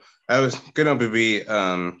I was gonna be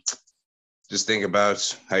just think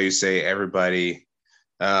about how you say everybody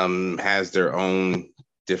has their own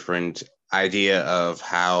different idea of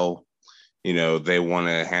how they want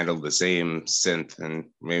to handle the same synth and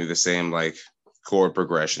maybe the same like chord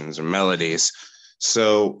progressions or melodies.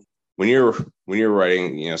 So when you're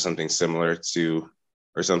writing something similar to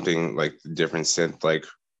or something like different synth, like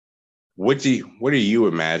what are you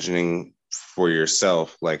imagining for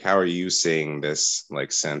yourself? Like how are you seeing this like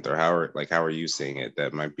synth, or how are you seeing it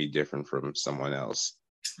that might be different from someone else?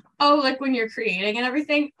 Oh, like when you're creating and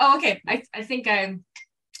everything. Oh, okay. I think I'm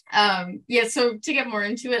yeah, so to get more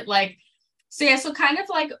into it, like so yeah, so kind of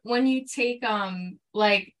like when you take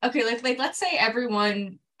like okay, like let's say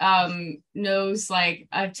everyone knows like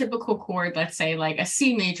a typical chord, let's say like a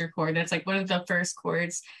C major chord. That's like one of the first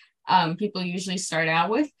chords people usually start out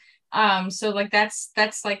with. So like that's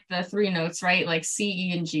like the three notes, right? Like C,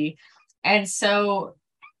 E, and G. And so,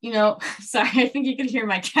 sorry, I think you can hear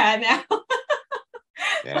my cat now.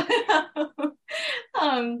 Yeah.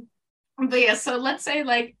 um but yeah, so let's say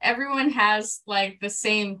like everyone has like the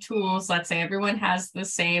same tools. Let's say everyone has the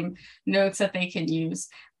same notes that they can use,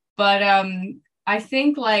 but I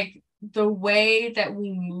think like the way that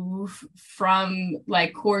we move from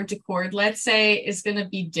like chord to chord, let's say, is going to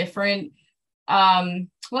be different.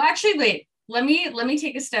 Well, actually, wait, let me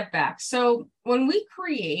take a step back. So when we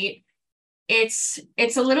create, it's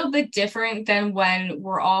a little bit different than when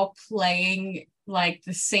we're all playing like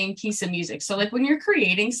the same piece of music. So like when you're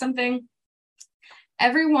creating something,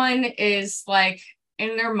 everyone is like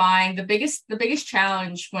in their mind, the biggest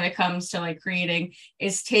challenge when it comes to like creating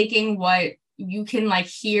is taking what you can like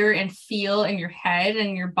hear and feel in your head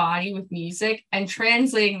and your body with music and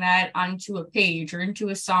translating that onto a page or into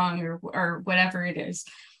a song or whatever it is.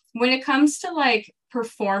 When it comes to like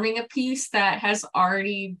performing a piece that has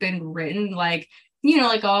already been written, like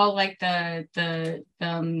like all like the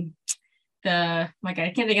like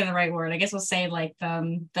I can't think of the right word. I guess we'll say like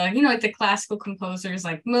the like the classical composers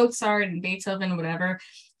like Mozart and Beethoven, whatever.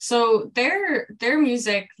 So their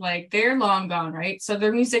music, like they're long gone, right? So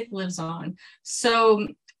their music lives on. So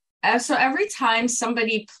every time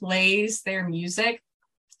somebody plays their music,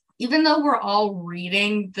 even though we're all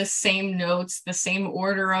reading the same notes, the same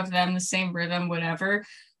order of them, the same rhythm, whatever,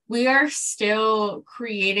 we are still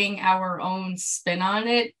creating our own spin on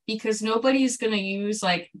it because nobody's going to use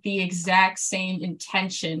like the exact same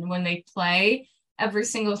intention when they play every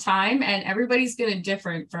single time, and everybody's going to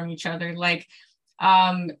different from each other. Like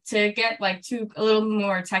to get like to a little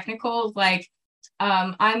more technical, like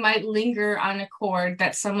I might linger on a chord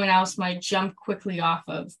that someone else might jump quickly off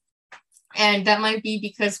of, and that might be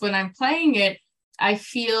because when I'm playing it, I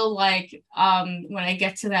feel like when I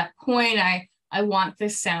get to that point, I want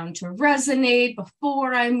this sound to resonate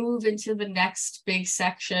before I move into the next big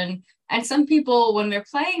section. And some people, when they're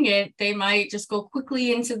playing it, they might just go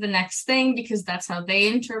quickly into the next thing because that's how they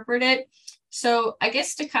interpret it. So I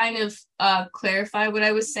guess to kind of clarify what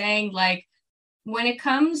I was saying, like when it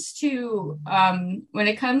comes to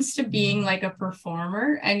being like a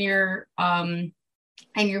performer and you're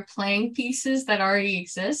playing pieces that already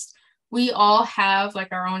exist, we all have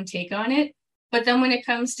like our own take on it. But then when it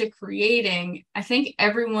comes to creating, I think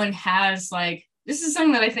everyone has like, this is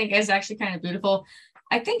something that I think is actually kind of beautiful.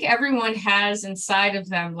 I think everyone has inside of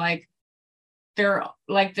them they're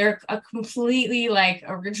a completely like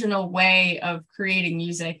original way of creating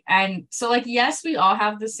music. And so like yes, we all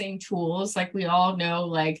have the same tools, like we all know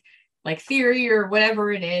like theory or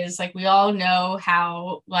whatever it is, like we all know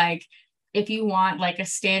how like if you want like a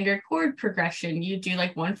standard chord progression, you do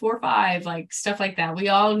like 1 4 5, like stuff like that. We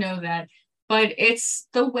all know that. But it's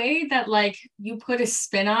the way that like you put a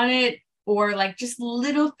spin on it, or like just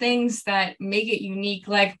little things that make it unique.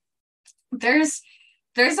 Like there's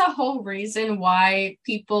there's a whole reason why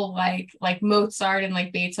people like Mozart and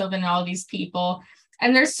like Beethoven and all these people,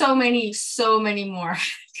 and there's so many more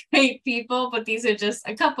great people, but these are just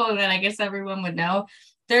a couple that I guess everyone would know.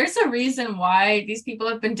 There's a reason why these people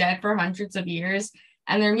have been dead for hundreds of years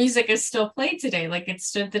and their music is still played today. Like it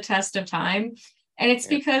stood the test of time. And it's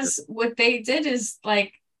Yeah. because what they did is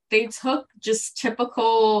like they took just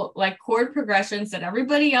typical like chord progressions that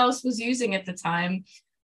everybody else was using at the time,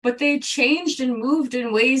 but they changed and moved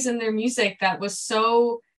in ways in their music that was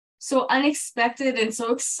so unexpected and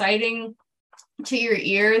so exciting to your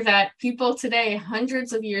ear that people today,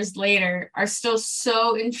 hundreds of years later, are still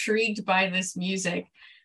so intrigued by this music.